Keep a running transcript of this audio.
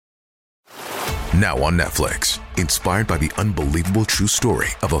Now on Netflix, inspired by the unbelievable true story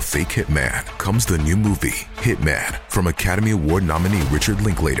of a fake hitman, comes the new movie, Hitman, from Academy Award nominee Richard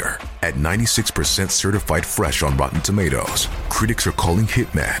Linklater. At 96% certified fresh on Rotten Tomatoes, critics are calling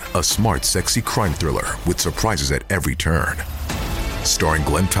Hitman a smart, sexy crime thriller with surprises at every turn. Starring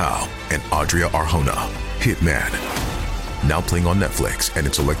Glenn Powell and Adria Arjona, Hitman. Now playing on Netflix and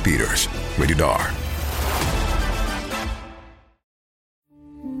in select theaters. Rated R.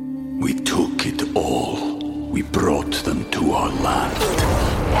 We took it all. We brought them to our land.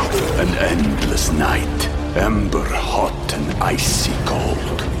 An endless night, ember hot and icy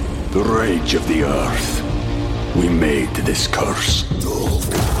cold. The rage of the earth. We made this curse.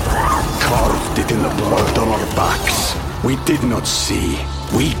 Carved it in the blood on our backs. We did not see.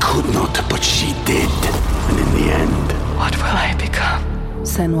 We could not, but she did. And in the end... What will I become?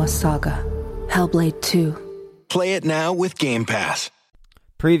 Senua's Saga. Hellblade 2. Play it now with Game Pass.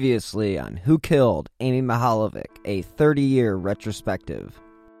 Previously on Who Killed Amy Mihaljevic, a 30-year retrospective.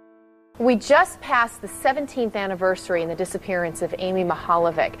 We just passed the 17th anniversary in the disappearance of Amy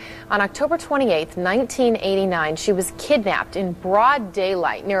Mihaljevic. On October 28, 1989, she was kidnapped in broad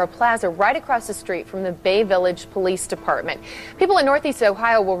daylight near a plaza right across the street from the Bay Village Police Department. People in Northeast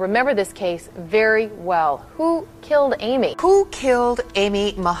Ohio will remember this case very well. Who killed Amy? Who killed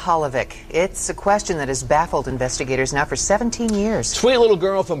Amy Mihaljevic? It's a question that has baffled investigators now for 17 years. Sweet little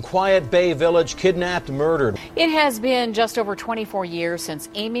girl from Quiet Bay Village, kidnapped, murdered. It has been just over 24 years since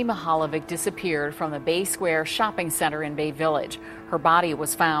Amy Mihaljevic disappeared from the Bay Square shopping center in Bay Village. Her body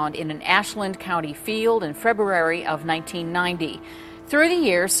was found in an Ashland County field in February of 1990. Through the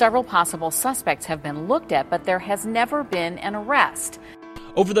years, several possible suspects have been looked at, but there has never been an arrest.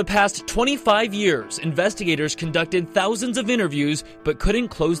 Over the past 25 years, investigators conducted thousands of interviews but couldn't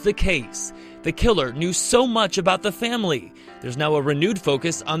close the case. The killer knew so much about the family. There's now a renewed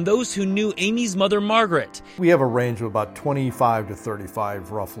focus on those who knew Amy's mother, Margaret. We have a range of about 25 to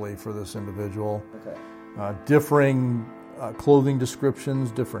 35 roughly for this individual. Okay. Differing clothing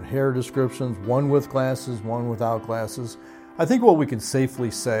descriptions, different hair descriptions, one with glasses, one without glasses. I think what we can safely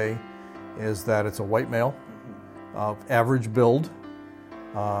say is that it's a white male of average build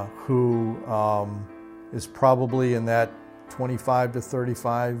who is probably in that 25 to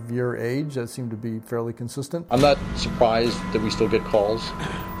 35 year age. That seemed to be fairly consistent. I'm not surprised that we still get calls.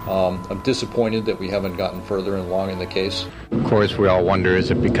 I'm disappointed that we haven't gotten further along in the case. Of course, we all wonder,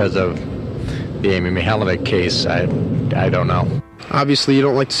 is it because of the Amy Mihaljevic case? I don't know. Obviously, you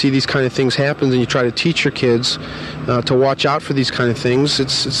don't like to see these kind of things happen, and you try to teach your kids to watch out for these kind of things.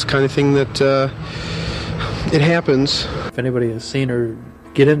 It's the kind of thing that it happens. If anybody has seen her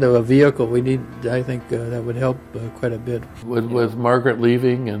get into a vehicle, I think that would help quite a bit. With Margaret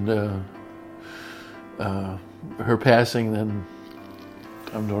leaving and her passing, then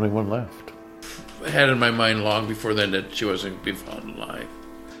I'm the only one left. I had in my mind long before then that she wasn't going to be found alive.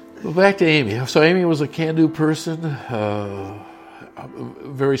 Well, back to Amy. So Amy was a can-do person,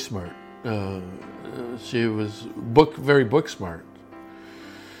 very smart. She was very book smart.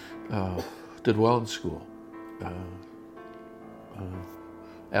 Did well in school.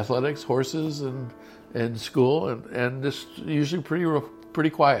 Athletics, horses, and school, and just usually pretty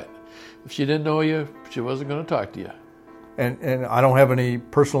quiet. If she didn't know you, she wasn't going to talk to you. And I don't have any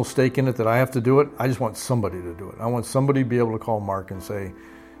personal stake in it that I have to do it. I just want somebody to do it. I want somebody to be able to call Mark and say,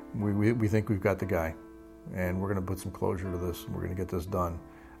 we think we've got the guy, and we're going to put some closure to this, and we're going to get this done.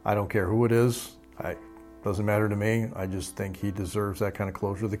 I don't care who it is. Doesn't matter to me. I just think he deserves that kind of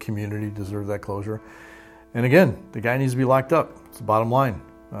closure. The community deserves that closure. And again, the guy needs to be locked up. It's the bottom line.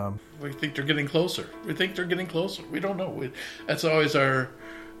 We think they're getting closer. We We don't know. That's always our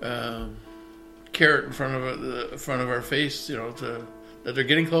carrot in front of our face, that they're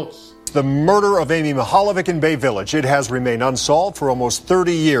getting close. The murder of Amy Mihaljevic in Bay Village. It has remained unsolved for almost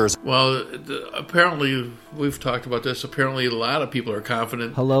 30 years. Well, apparently, we've talked about this. Apparently, a lot of people are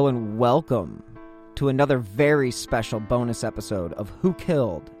confident. Hello and welcome to another very special bonus episode of Who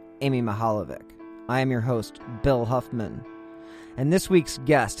Killed Amy Mihaljevic. I am your host, Bill Huffman. And this week's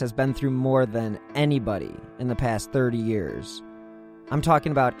guest has been through more than anybody in the past 30 years. I'm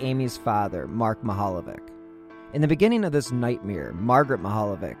talking about Amy's father, Mark Mihaljevic. In the beginning of this nightmare, Margaret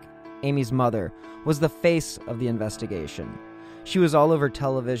Mihaljevic, Amy's mother, was the face of the investigation. She was all over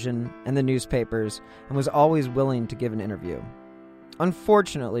television and the newspapers and was always willing to give an interview.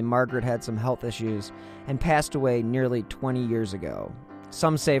 Unfortunately, Margaret had some health issues and passed away nearly 20 years ago.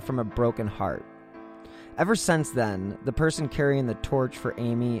 Some say from a broken heart. Ever since then, the person carrying the torch for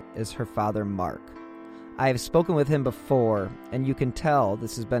Amy is her father, Mark. I have spoken with him before, and you can tell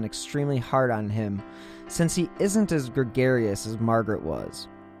this has been extremely hard on him since he isn't as gregarious as Margaret was.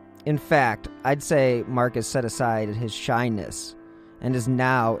 In fact, I'd say Mark has set aside his shyness and is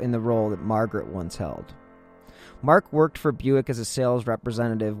now in the role that Margaret once held. Mark worked for Buick as a sales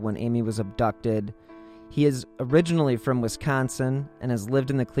representative when Amy was abducted. He is originally from Wisconsin and has lived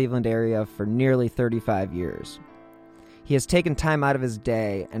in the Cleveland area for nearly 35 years. He has taken time out of his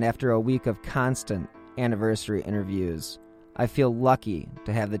day, and after a week of constant anniversary interviews, I feel lucky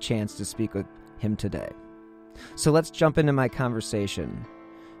to have the chance to speak with him today. So let's jump into my conversation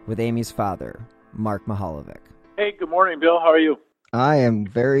with Amy's father, Mark Mihaljevic. Hey, good morning, Bill. How are you? I am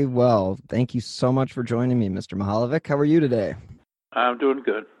very well. Thank you so much for joining me, Mr. Mihaljevic. How are you today? I'm doing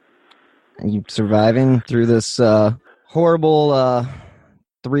good. Are you surviving through this horrible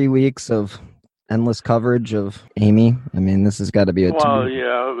 3 weeks of endless coverage of Amy? I mean, this has got to be a... Well, yeah.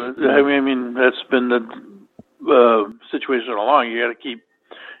 I mean, that's been the situation all along. You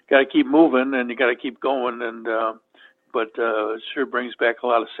got to keep moving, and you got to keep going, and but it sure brings back a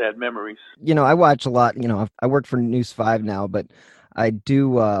lot of sad memories. You know, I watch a lot. You know, I work for News 5 now, but I do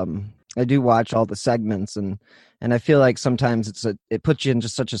watch all the segments, and I feel like sometimes it puts you in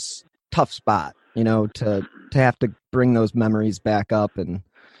just such a tough spot, you know, to have to bring those memories back up. And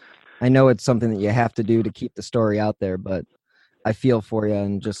I know it's something that you have to do to keep the story out there, but I feel for you,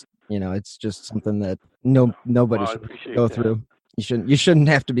 and just, you know, it's just something that nobody should go through. You shouldn't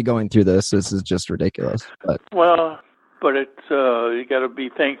have to be going through this. This is just ridiculous. But it's you got to be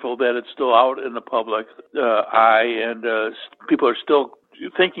thankful that it's still out in the public eye, and people are still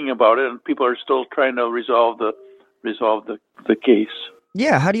thinking about it, and people are still trying to resolve the case.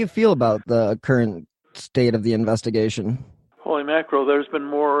 Yeah, how do you feel about the current state of the investigation? Holy mackerel! There's been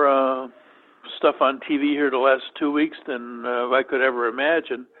more stuff on TV here the last 2 weeks than I could ever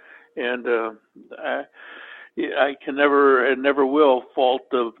imagine, and I can never and never will fault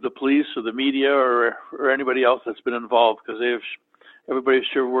the police or the media or anybody else that's been involved, because everybody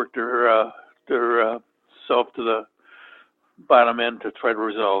sure worked their self to the bottom end to try to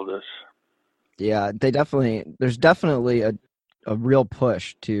resolve this. Yeah, there's definitely a real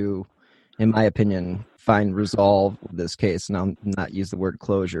push to, in my opinion, find resolve of this case. And I'll not use the word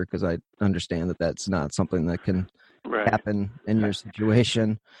closure, because I understand that that's not something that can happen in your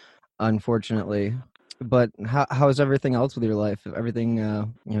situation, unfortunately. But how is everything else with your life? Everything,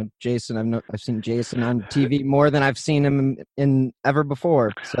 you know, Jason. I've seen Jason on TV more than I've seen him in ever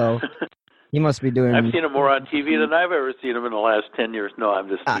before. So he must be doing. I've seen him more on TV than I've ever seen him in the last 10 years. No, I'm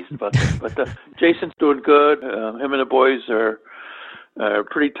just teasing about that. But Jason's doing good. Him and the boys are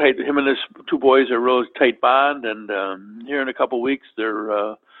pretty tight. Him and his two boys are a really tight bond. And here in a couple of weeks,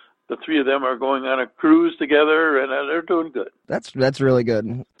 the three of them are going on a cruise together, and they're doing good. That's really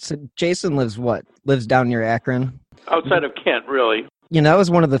good. So Jason lives down near Akron? Outside of Kent, really. You know, that was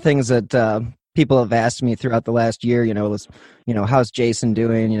one of the things that people have asked me throughout the last year, you know, was, you know, how's Jason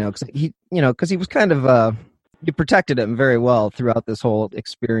doing? You know, because he was kind of, you protected him very well throughout this whole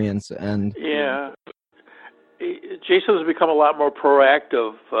experience. And yeah, Jason has become a lot more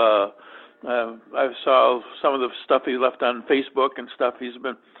proactive. I saw some of the stuff he left on Facebook and stuff. He's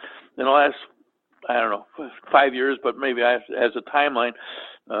been, in the last, I don't know, 5 years, but maybe as a timeline,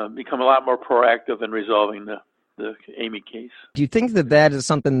 become a lot more proactive in resolving the Amy case. Do you think that is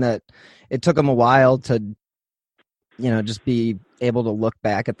something that it took him a while to, you know, just be able to look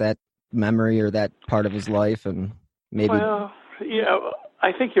back at that memory or that part of his life, and maybe? Well, yeah,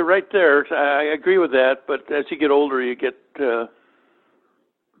 I think you're right there. I agree with that, but as you get older, you get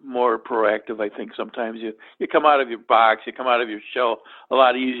more proactive. I think sometimes you come out of your box, you come out of your shell a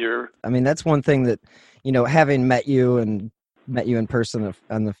lot easier. I mean, that's one thing that, you know, having met you in person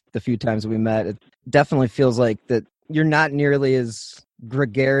on the few times we met, it definitely feels like that you're not nearly as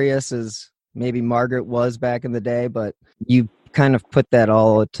gregarious as maybe Margaret was back in the day, but you kind of put that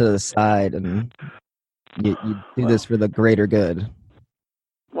all to the side, and you do this for the greater good.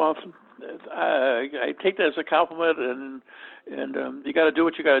 Well, I take that as a compliment, and you got to do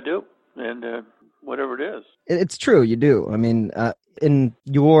what you got to do, and whatever it is. It's true, you do. I mean, in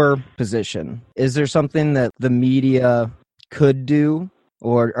your position, is there something that the media could do,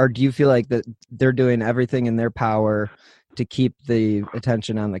 or do you feel like that they're doing everything in their power to keep the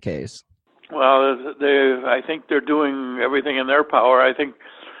attention on the case? Well, I think they're doing everything in their power. I think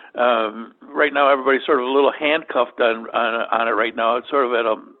right now everybody's sort of a little handcuffed on it right now. It's sort of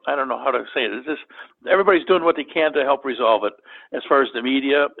I don't know how to say it. It's just everybody's doing what they can to help resolve it, as far as the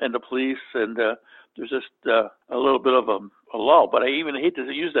media and the police, and there's just a little bit of a lull. But I even hate to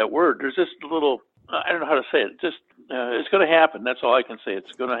use that word. There's just a little, I don't know how to say it. Just it's going to happen. That's all I can say.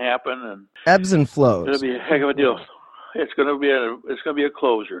 It's going to happen, and ebbs and flows. It'll be a heck of a deal. It's going to be a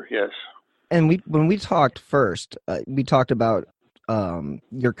closure. Yes. And when we talked first, we talked about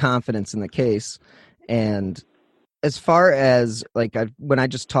your confidence in the case. And as far as like when I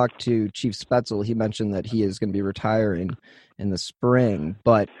just talked to Chief Spetzel, he mentioned that he is going to be retiring in the spring,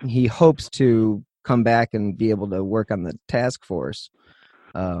 but he hopes to come back and be able to work on the task force.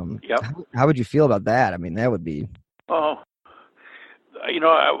 How would you feel about that? I mean, that would be. Oh,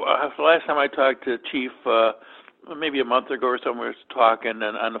 the last time I talked to Chief, maybe a month ago or something, we were talking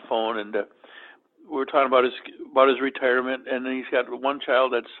on the phone, and we were talking about his retirement, and he's got one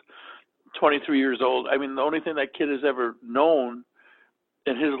child that's 23 years old. I mean, the only thing that kid has ever known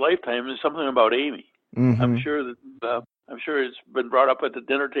in his lifetime is something about Amy. Mm-hmm. I'm sure it's been brought up at the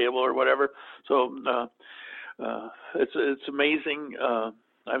dinner table or whatever. So it's amazing.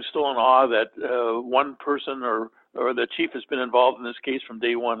 I'm still in awe that one person or the chief has been involved in this case from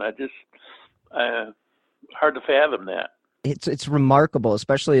day one. Hard to fathom that. It's remarkable,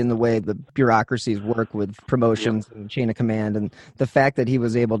 especially in the way the bureaucracies work with promotions and chain of command, and the fact that he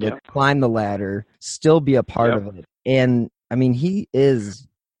was able to climb the ladder, still be a part of it. And I mean, he is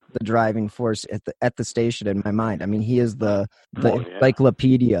the driving force at the station in my mind. I mean, he is the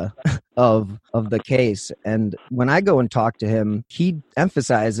encyclopedia of the case. And when I go and talk to him, he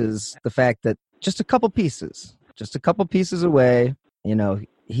emphasizes the fact that just a couple pieces away,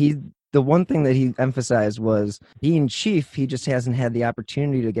 the one thing that he emphasized was being chief. He just hasn't had the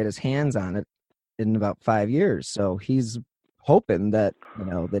opportunity to get his hands on it in about 5 years. So he's hoping that,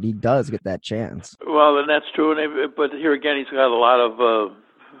 that he does get that chance. Well, and that's true. But here again, he's got a lot of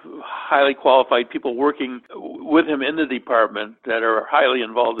highly qualified people working with him in the department that are highly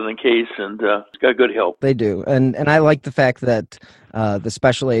involved in the case, and he's got good help. They do. And I like the fact that the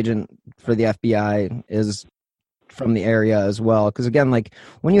special agent for the FBI is from the area as well, because again, like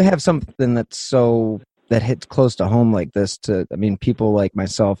when you have something that hits close to home like this, people like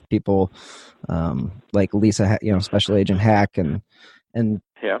myself, people like Lisa, Special Agent Hack, and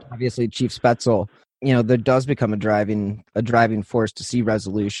obviously Chief Spetzel, there does become a driving force to see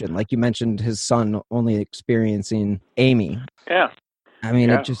resolution. Like you mentioned, his son only experiencing Amy. Yeah. I mean,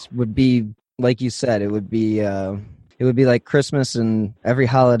 it just would be, like you said, it would be like Christmas and every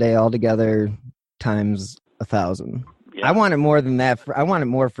holiday all together times 1,000. Yeah. I want it more than that. I want it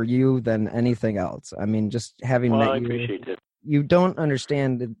more for you than anything else. I mean, just having met you. I appreciate it. You don't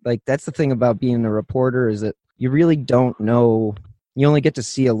understand. Like, that's the thing about being a reporter, is that you really don't know. You only get to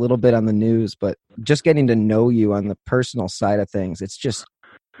see a little bit on the news, but just getting to know you on the personal side of things, it's just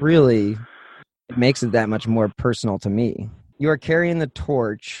really, it makes it that much more personal to me. You are carrying the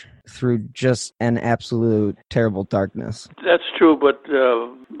torch through just an absolute terrible darkness. That's true, but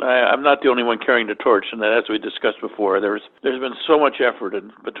I'm not the only one carrying the torch, and as we discussed before, there's been so much effort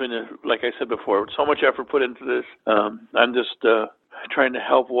like I said before, so much effort put into this. I'm just trying to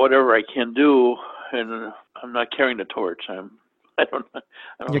help whatever I can do, and I'm not carrying the torch. I don't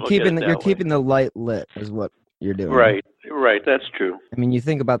you're keeping the light lit is what you're doing. Right. That's true. I mean, you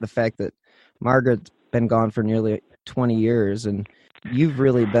think about the fact that Margaret's been gone for nearly 20 years, and you've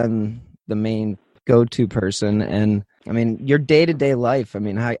really been the main go-to person. And I mean, your day-to-day life, I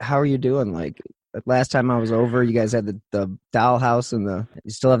mean, how are you doing? Like, last time I was over, you guys had the dollhouse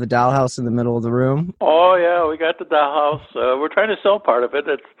you still have the dollhouse in the middle of the room? Oh yeah, we got the dollhouse. We're trying to sell part of it.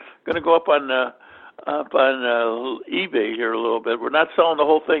 It's going to go up on eBay here a little bit. We're not selling the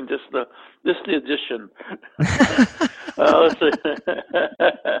whole thing, just the addition. Let's see.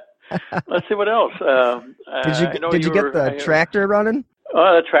 Let's see what else. Did you get the tractor running?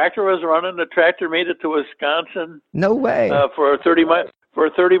 The tractor was running. The tractor made it to Wisconsin. No way. For a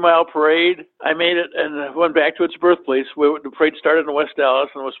 30-mile parade. I made it and went back to its birthplace. The parade started in West Dallas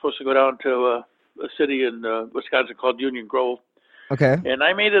and was supposed to go down to a city in Wisconsin called Union Grove. Okay. And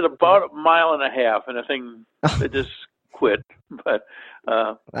I made it about a mile and a half, and the thing it just quit. But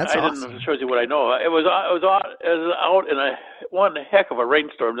that's awesome. Didn't show you what I know. It was out in one heck of a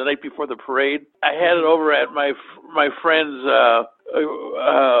rainstorm the night before the parade. I had it over at my friend's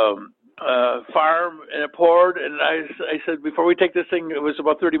farm, and it poured. And I said, before we take this thing, it was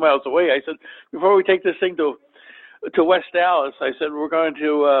about 30 miles away. I said, before we take this thing to West Dallas, I said we're going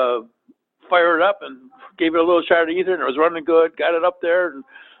to fire it up, and gave it a little shot of ether, and it was running good. Got it up there, and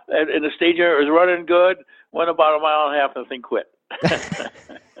in the stage area, it was running good. Went about a mile and a half, and the thing quit.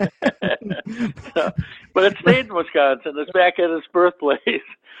 But it stayed in Wisconsin. It's back at its birthplace.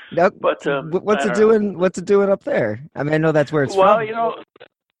 Nope. But what's it doing? What's it doing up there? I mean, I know that's where it's from.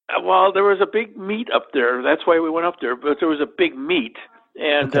 Well, there was a big meet up there. That's why we went up there. But there was a big meet,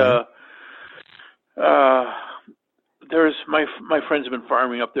 and there's my friends have been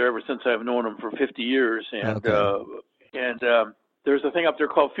farming up there ever since I've known them for 50 years, and there's a thing up there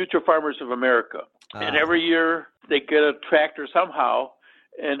called Future Farmers of America. And every year they get a tractor somehow,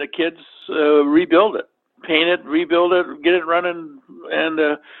 and the kids rebuild it, paint it, rebuild it, get it running. And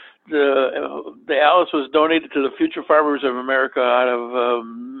the Alice was donated to the Future Farmers of America out of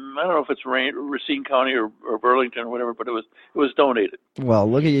I don't know if it's Racine County or Burlington or whatever, but it was donated. Well,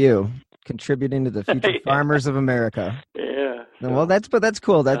 look at you contributing to the Future Farmers of America. Yeah. Well, that's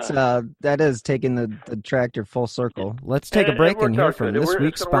cool. That is taking the tractor full circle. Let's take a break and hear from this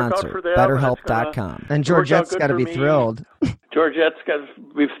week's sponsor, BetterHelp.com. And Georgette's got to be thrilled. Georgette's got to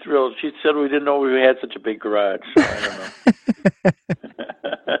be thrilled. She said we didn't know we had such a big garage. So I don't know.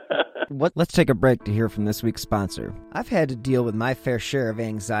 Let's take a break to hear from this week's sponsor. I've had to deal with my fair share of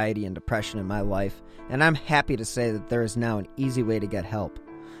anxiety and depression in my life, and I'm happy to say that there is now an easy way to get help.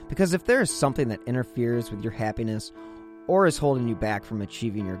 Because if there is something that interferes with your happiness or is holding you back from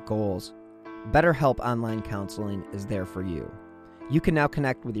achieving your goals, BetterHelp Online Counseling is there for you. You can now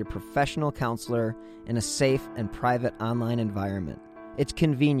connect with your professional counselor in a safe and private online environment. It's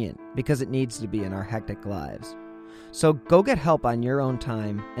convenient because it needs to be in our hectic lives. So go get help on your own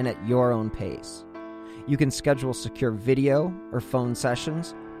time and at your own pace. You can schedule secure video or phone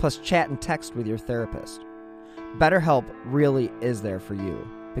sessions, plus chat and text with your therapist. BetterHelp really is there for you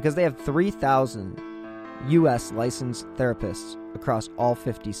because they have 3,000 U.S. licensed therapists across all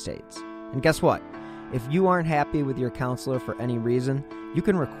 50 states. And guess what? If you aren't happy with your counselor for any reason, you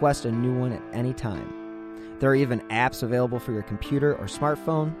can request a new one at any time. There are even apps available for your computer or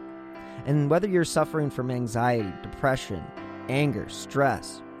smartphone. And whether you're suffering from anxiety, depression, anger,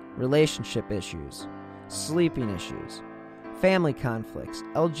 stress, relationship issues, sleeping issues, family conflicts,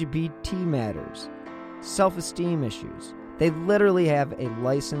 LGBT matters, self-esteem issues, they literally have a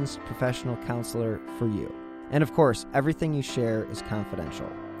licensed professional counselor for you. And of course, everything you share is confidential.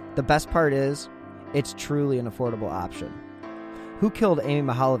 The best part is, it's truly an affordable option. Who Killed Amy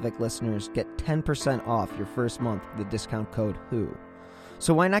Mihaljevic listeners get 10% off your first month with the discount code WHO.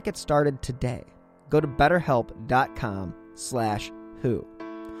 So why not get started today? Go to betterhelp.com/who.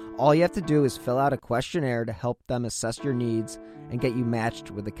 All you have to do is fill out a questionnaire to help them assess your needs and get you matched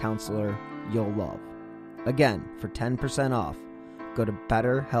with a counselor you'll love. Again, for 10% off, go to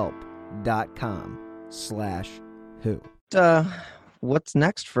betterhelp.com/who. What's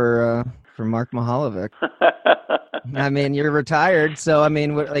next for Mark Mihaljevic? I mean, you're retired, so I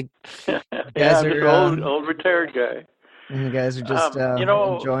mean, you guys are old retired guy. And you guys are just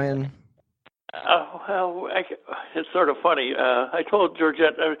enjoying. It's sort of funny. I told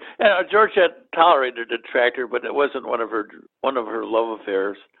Georgette. Georgette tolerated the tractor, but it wasn't one of her love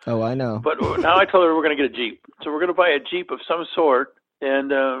affairs. Oh, I know. But now I told her we're going to get a Jeep. So we're going to buy a Jeep of some sort,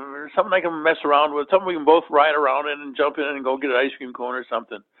 and something I can mess around with, something we can both ride around in and jump in and go get an ice cream cone or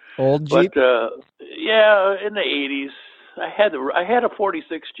something. Old Jeep? But yeah, in the 80s. I had a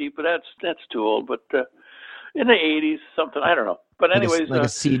 46 Jeep, but that's too old. But in the 80s, something, I don't know. But anyways. Like a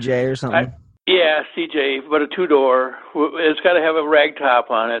CJ or something? Yeah, CJ, but a two-door. It's got to have a rag top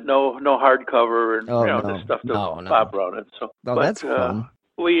on it, no hardcover, and the stuff to pop around it. So, that's fun.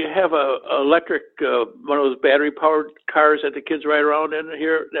 We have a electric, one of those battery-powered cars that the kids ride around in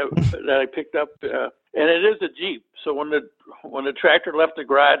here that I picked up, and it is a Jeep. So when the tractor left the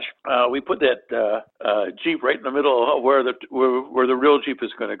garage, we put that Jeep right in the middle of where the real Jeep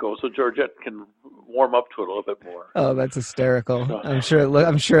is going to go, so Georgette can warm up to it a little bit more. Oh, that's hysterical! So. I'm sure it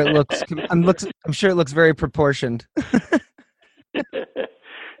looks very proportioned.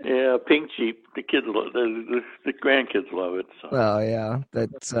 Yeah, pink Jeep. The kids, the grandkids love it. So. Oh yeah,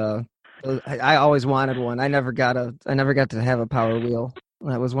 that's. I always wanted one. I never got to have a Power Wheel.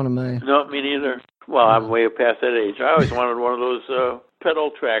 That was one of my. No, me neither. Well, I'm way past that age. I always wanted one of those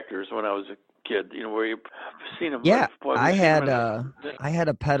pedal tractors when I was a kid. You know, where you've seen them. Yeah, I had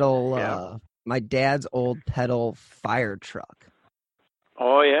a pedal. My dad's old pedal fire truck.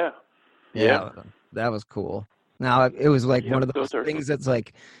 Oh yeah. Yeah, that was cool. Now it was like one of those things that's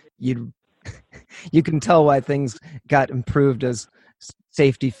like you can tell why things got improved as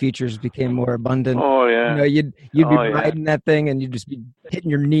safety features became more abundant. Oh yeah. You know, you'd be riding that thing and you'd just be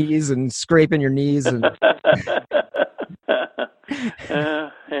hitting your knees and scraping your knees and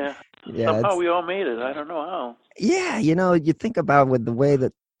yeah. Somehow we all made it. I don't know how. Yeah, you think about with the way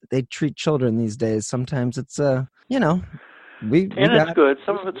that they treat children these days. Sometimes it's it's good.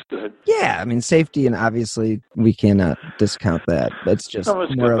 Some of it's good. Yeah, I mean safety, and obviously we cannot discount that. It's just some of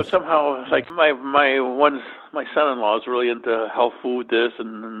it's good, but somehow it's like my son-in-law is really into health food, this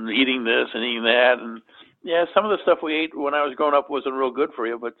and eating this and eating that, and yeah, some of the stuff we ate when I was growing up wasn't real good for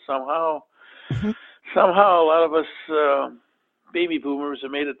you, but somehow a lot of us baby boomers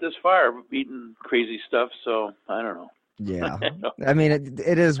have made it this far eating crazy stuff. So I don't know. Yeah. I mean,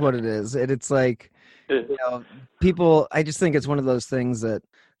 it is what it is. It's like, people, I just think it's one of those things that,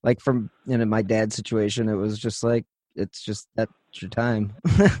 like, from, my dad's situation, it was just like, it's just, that's your time.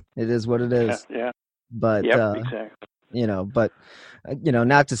 It is what it is. Yeah. But, exactly. But,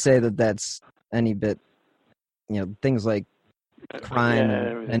 not to say that that's any bit, things like crime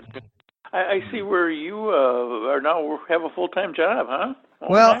and I see where you are now have a full-time job, huh?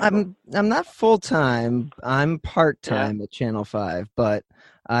 Well, I'm not full-time. I'm part-time at Channel 5, but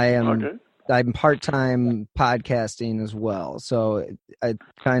I'm part-time podcasting as well. So I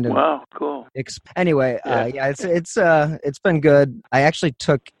kind of wow, cool. Anyway, it's been good. I actually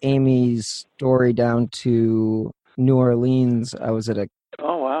took Amy's story down to New Orleans. I was at a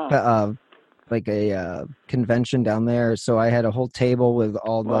convention down there, so I had a whole table with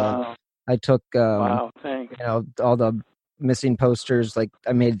all the. I took thanks. All the missing posters. Like,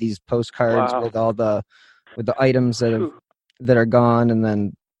 I made these postcards with all the items that are gone, and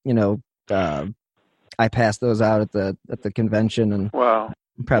then I passed those out at the convention, and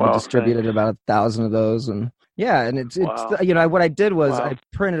probably distributed about 1,000 of those, and it's what I did was I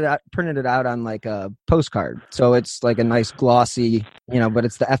printed it out on like a postcard, so it's like a nice glossy, but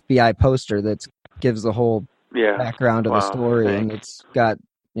it's the FBI poster that gives the whole background of the story, and it's got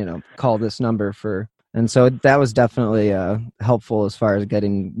call this number for. And so that was definitely helpful as far as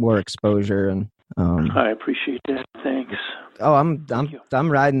getting more exposure. And I appreciate that. Thanks. Oh, I'm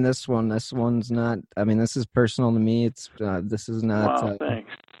riding this one. This one's not. I mean, this is personal to me. It's this is not.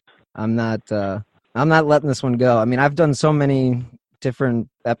 Thanks. I'm not letting this one go. I mean, I've done so many different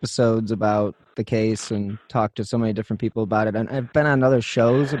episodes about the case and talked to so many different people about it, and I've been on other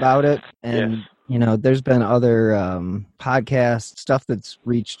shows about it, and. There's been other podcast stuff that's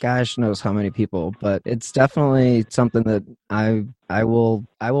reached gosh knows how many people, but it's definitely something that I will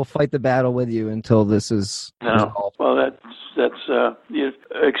fight the battle with you until this is resolved. Well, that's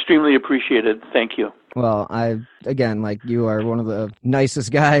extremely appreciated. Thank you. Well, you are one of the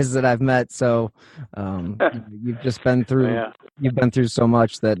nicest guys that I've met. So you've just been through. You've been through so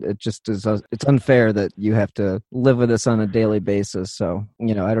much that it just is. It's unfair that you have to live with this on a daily basis. So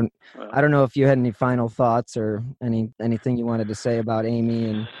I don't know if you had any final thoughts or anything you wanted to say about Amy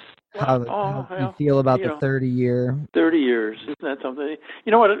and how you feel about the 30 year. 30 years, isn't that something?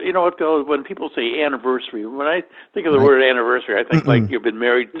 You know what, Bill? When people say anniversary, when I think of the word anniversary, I think like you've been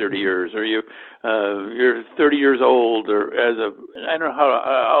married 30 years, or you're 30 years old, or I don't know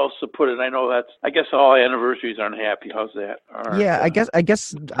how else to put it. I guess all anniversaries aren't happy. How's that? I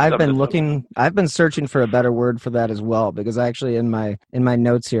guess I've been searching for a better word for that as well, because actually in my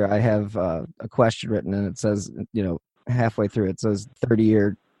notes here I have a question written, and it says, halfway through it says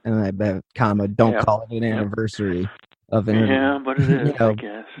 30-year. And I bet, don't call it an anniversary of an interview. Yeah, but it is, I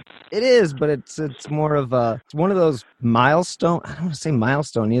guess. It is, but it's more of it's one of those milestone. I don't want to say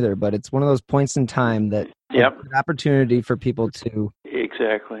milestone either, but it's one of those points in time that an opportunity for people to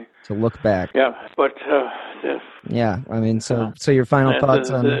look back. Yeah, but I mean, so your final thoughts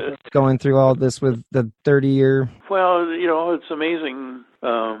on going through all this with the 30-year. Well, it's amazing.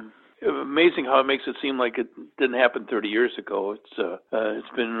 Amazing how it makes it seem like it didn't happen 30 years ago. It's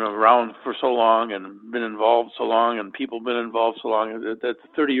been around for so long and been involved so long, and people been involved so long that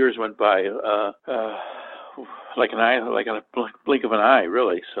 30 years went by like a blink of an eye,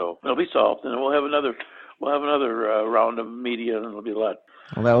 really. So it'll be solved, and we'll have another round of media, and it'll be a lot.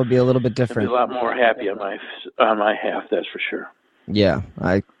 Well, that would be a little bit different. It'll be a lot more happy on my half. That's for sure. Yeah,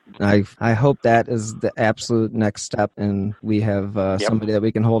 I hope that is the absolute next step, and we have somebody that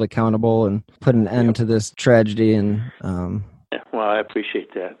we can hold accountable and put an end to this tragedy. And well, I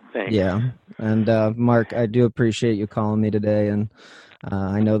appreciate that. Thanks. Yeah, and Mark, I do appreciate you calling me today, and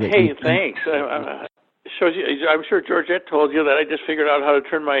I know that. Hey, thanks. Shows you. I'm sure Georgette told you that I just figured out how to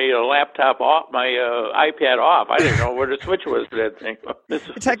turn my laptop off, my iPad off. I didn't know where the switch was to that thing.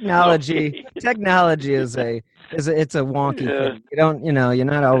 Technology is it's a wonky thing. You don't, you're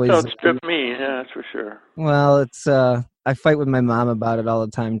not always. Don't strip me. Yeah, that's for sure. Well, it's I fight with my mom about it all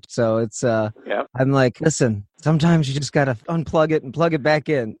the time. So it's I'm like, listen, sometimes you just gotta unplug it and plug it back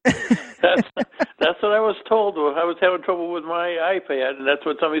in. That's what I was told. I was having trouble with my iPad, and that's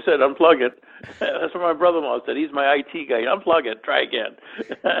what somebody said, unplug it. That's what my brother-in-law said. He's my IT guy. Unplug it. Try again.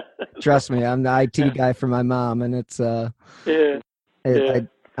 Trust me, I'm the IT guy for my mom, and it's I'm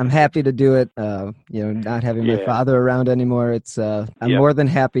happy to do it. Not having my father around anymore, it's I'm more than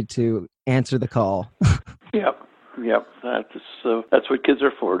happy to answer the call. Yep. That's what kids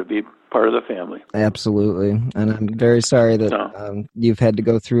are for, to be part of the family. Absolutely. And I'm very sorry that you've had to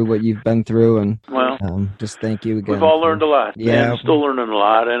go through what you've been through. And well, Just thank you again. We've all learned a lot. Yeah, and still learning a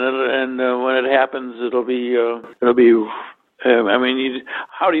lot. And when it happens, it'll be.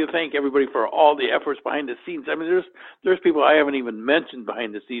 How do you thank everybody for all the efforts behind the scenes? I mean, there's people I haven't even mentioned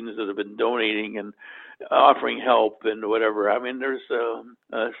behind the scenes that have been donating and offering help and whatever. I mean, there's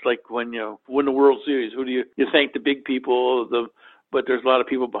it's like when you win the World Series, who do you thank? The big people, but there's a lot of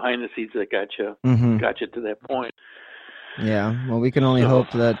people behind the scenes that got you to that point. Yeah, well, we can only hope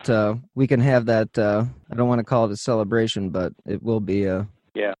that we can have that. I don't want to call it a celebration, but it will be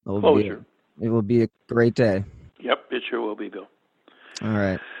closure. It will be a great day. Yep, it sure will be, Bill. All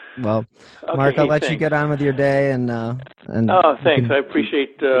right. Well, okay, Mark, I'll let you get on with your day, and thanks. I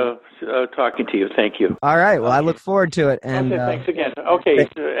appreciate talking to you. Thank you. All right. Well, I look forward to it. And thanks again. Okay,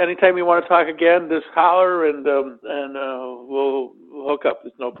 anytime you want to talk again, just holler, and we'll hook up.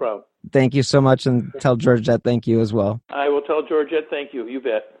 It's no problem. Thank you so much, and tell Georgette thank you as well. I will tell Georgette thank you. You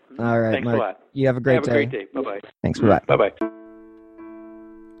bet. All right, thanks Mark. a lot. You have a great day. Have a great day. Bye-bye. Thanks. Bye-bye. Bye-bye.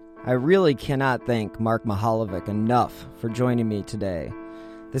 I really cannot thank Mark Mihaljevic enough for joining me today.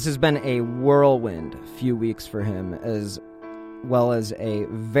 This has been a whirlwind few weeks for him, as well as a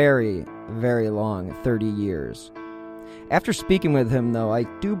very, very long 30 years. After speaking with him, though, I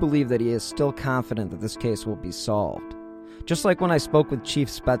do believe that he is still confident that this case will be solved. Just like when I spoke with Chief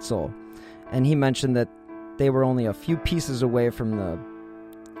Spetzel, and he mentioned that they were only a few pieces away from the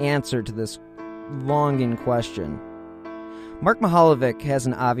answer to this longing question. Mark Mihaljevic has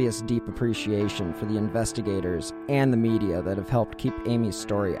an obvious deep appreciation for the investigators and the media that have helped keep Amy's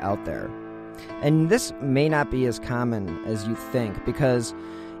story out there. And this may not be as common as you think, because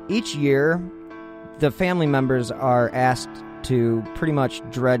each year the family members are asked to pretty much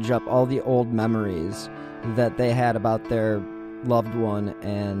dredge up all the old memories that they had about their loved one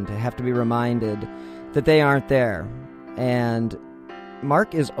and have to be reminded that they aren't there. And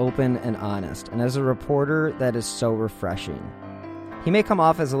Mark is open and honest, and as a reporter, that is so refreshing. He may come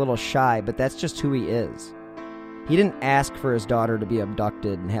off as a little shy, but that's just who he is. He didn't ask for his daughter to be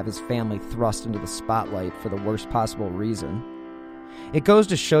abducted and have his family thrust into the spotlight for the worst possible reason. It goes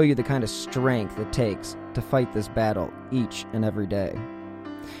to show you the kind of strength it takes to fight this battle each and every day.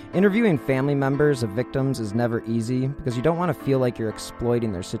 Interviewing family members of victims is never easy because you don't want to feel like you're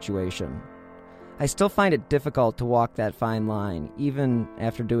exploiting their situation. I still find it difficult to walk that fine line, even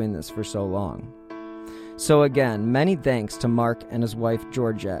after doing this for so long. So again, many thanks to Mark and his wife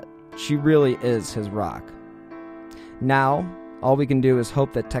Georgette. She really is his rock. Now, all we can do is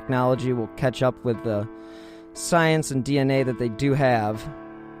hope that technology will catch up with the science and DNA that they do have,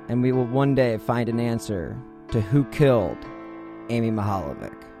 and we will one day find an answer to who killed Amy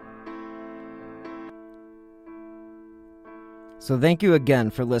Mihaljevic. So thank you again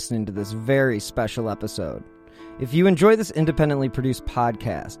for listening to this very special episode. If you enjoy this independently produced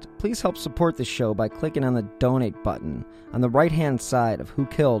podcast, please help support the show by clicking on the donate button on the right-hand side of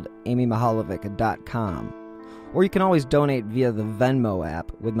whokilledamymihaljevic.com. Or you can always donate via the Venmo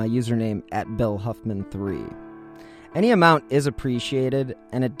app with my username @BillHuffman3. Any amount is appreciated,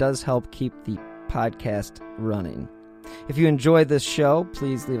 and it does help keep the podcast running. If you enjoy this show,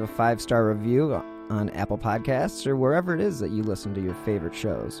 please leave a 5-star review on Apple Podcasts or wherever it is that you listen to your favorite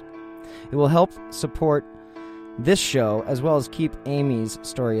shows. It will help support this show as well as keep Amy's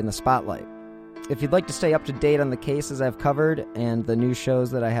story in the spotlight. If you'd like to stay up to date on the cases I've covered and the new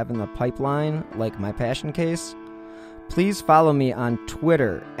shows that I have in the pipeline, like My Passion Case, please follow me on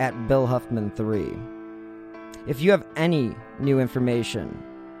Twitter @BillHuffman3. If you have any new information,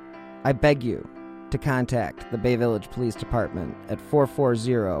 I beg you to contact the Bay Village Police Department at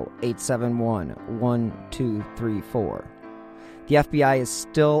 440-871-1234. The FBI is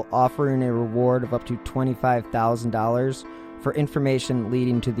still offering a reward of up to $25,000 for information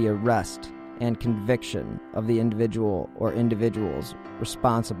leading to the arrest and conviction of the individual or individuals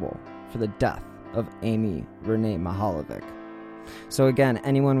responsible for the death of Amy Renee Mihaljevic. So again,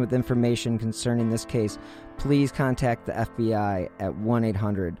 anyone with information concerning this case, please contact the FBI at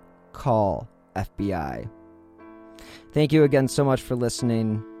 1-800-CALL-FBI. Thank you again so much for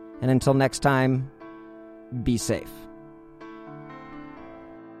listening, and until next time, be safe.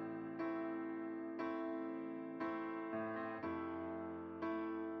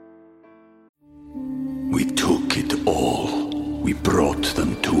 We took it all. We brought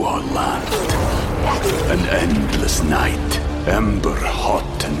them to our land. An endless night, ember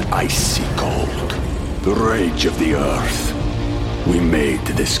hot and icy cold. The rage of the earth. We made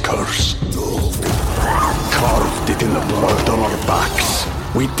this curse. Carved it in the blood on our backs.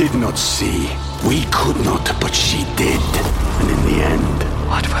 We did not see. We could not, but she did. And in the end...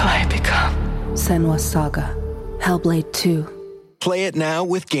 What will I become? Senua's Saga. Hellblade 2. Play it now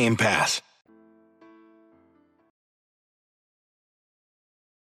with Game Pass.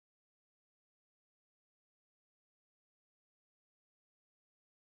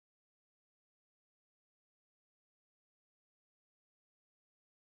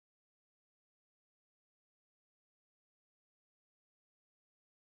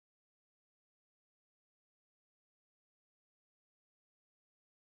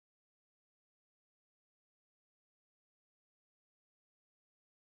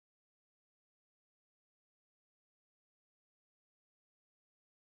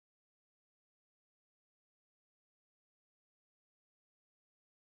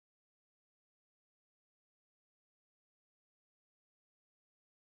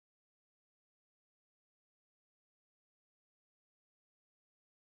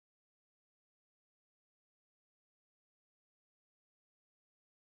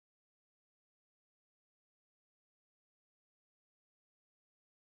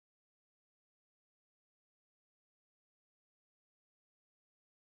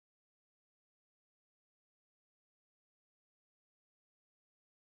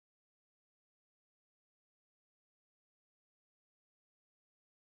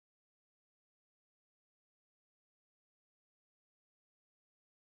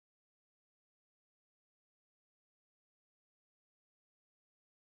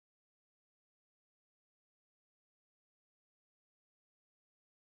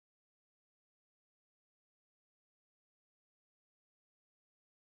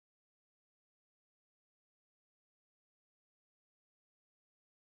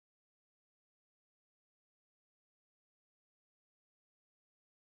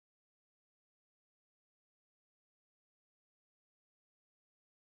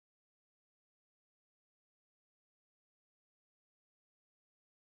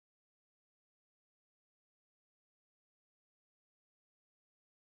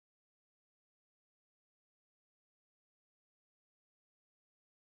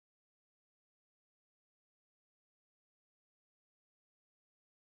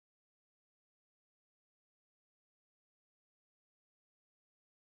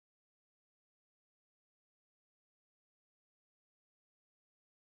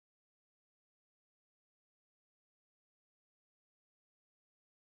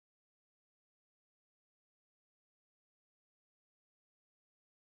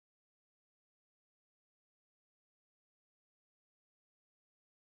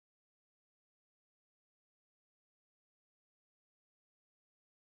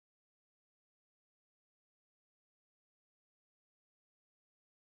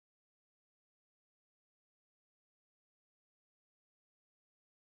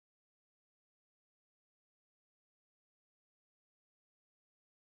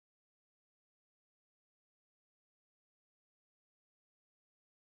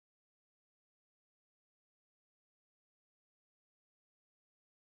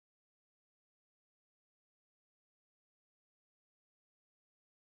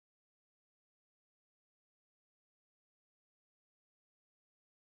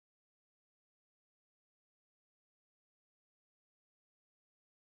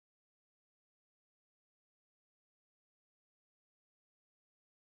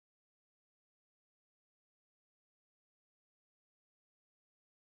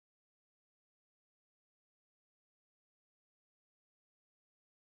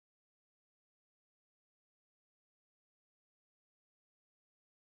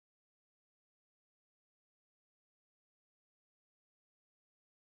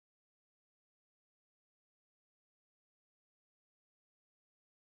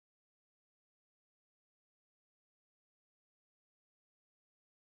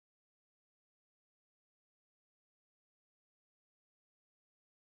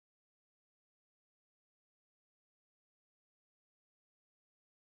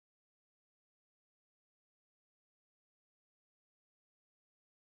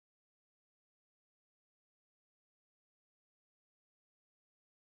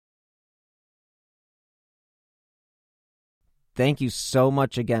 Thank you so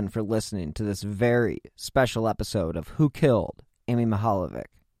much again for listening to this very special episode of Who Killed Amy Mihaljevic.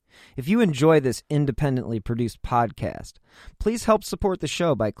 If you enjoy this independently produced podcast, please help support the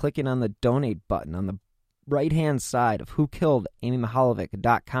show by clicking on the donate button on the right-hand side of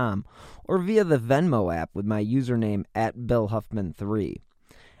whokilledamymihaljevic.com or via the Venmo app with my username @BillHuffman3.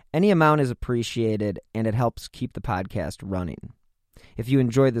 Any amount is appreciated, and it helps keep the podcast running. If you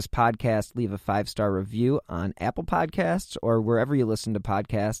enjoy this podcast, leave a 5-star review on Apple Podcasts or wherever you listen to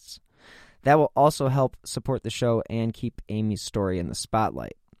podcasts. That will also help support the show and keep Amy's story in the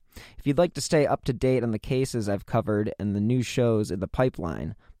spotlight. If you'd like to stay up to date on the cases I've covered and the new shows in the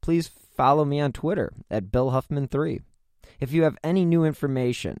pipeline, please follow me on Twitter @BillHuffman3. If you have any new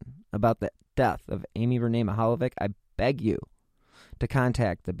information about the death of Amy Renee Mihaljevic, I beg you to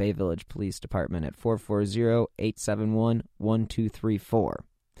contact the Bay Village Police Department at 440-871-1234.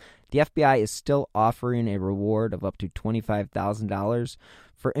 The FBI is still offering a reward of up to $25,000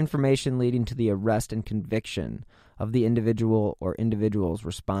 for information leading to the arrest and conviction of the individual or individuals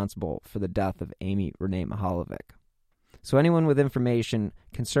responsible for the death of Amy Renee Mihaljevic. So anyone with information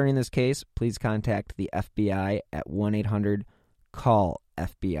concerning this case, please contact the FBI at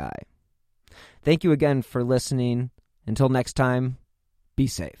 1-800-CALL-FBI. Thank you again for listening. Until next time, be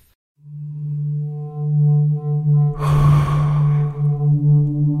safe.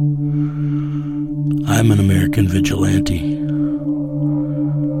 I'm an American vigilante.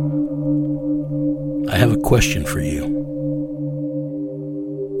 I have a question for you.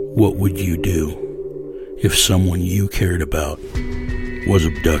 What would you do if someone you cared about was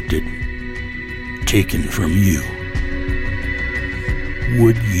abducted, taken from you?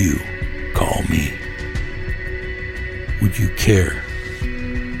 Would you call me? Would you care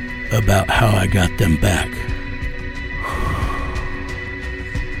about how I got them back?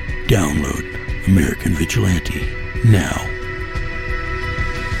 Download American Vigilante now.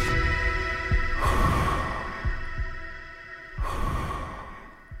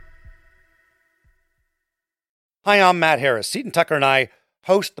 Hi, I'm Matt Harris. Seton Tucker and I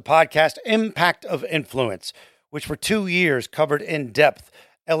host the podcast Impact of Influence, which for 2 years covered in depth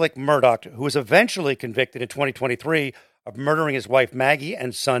Alec Murdaugh, who was eventually convicted in 2023 of murdering his wife Maggie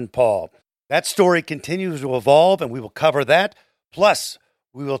and son Paul. That story continues to evolve, and we will cover that. Plus,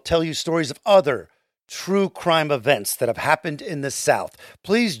 we will tell you stories of other true crime events that have happened in the South.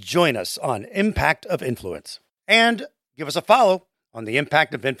 Please join us on Impact of Influence. And give us a follow on the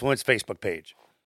Impact of Influence Facebook page.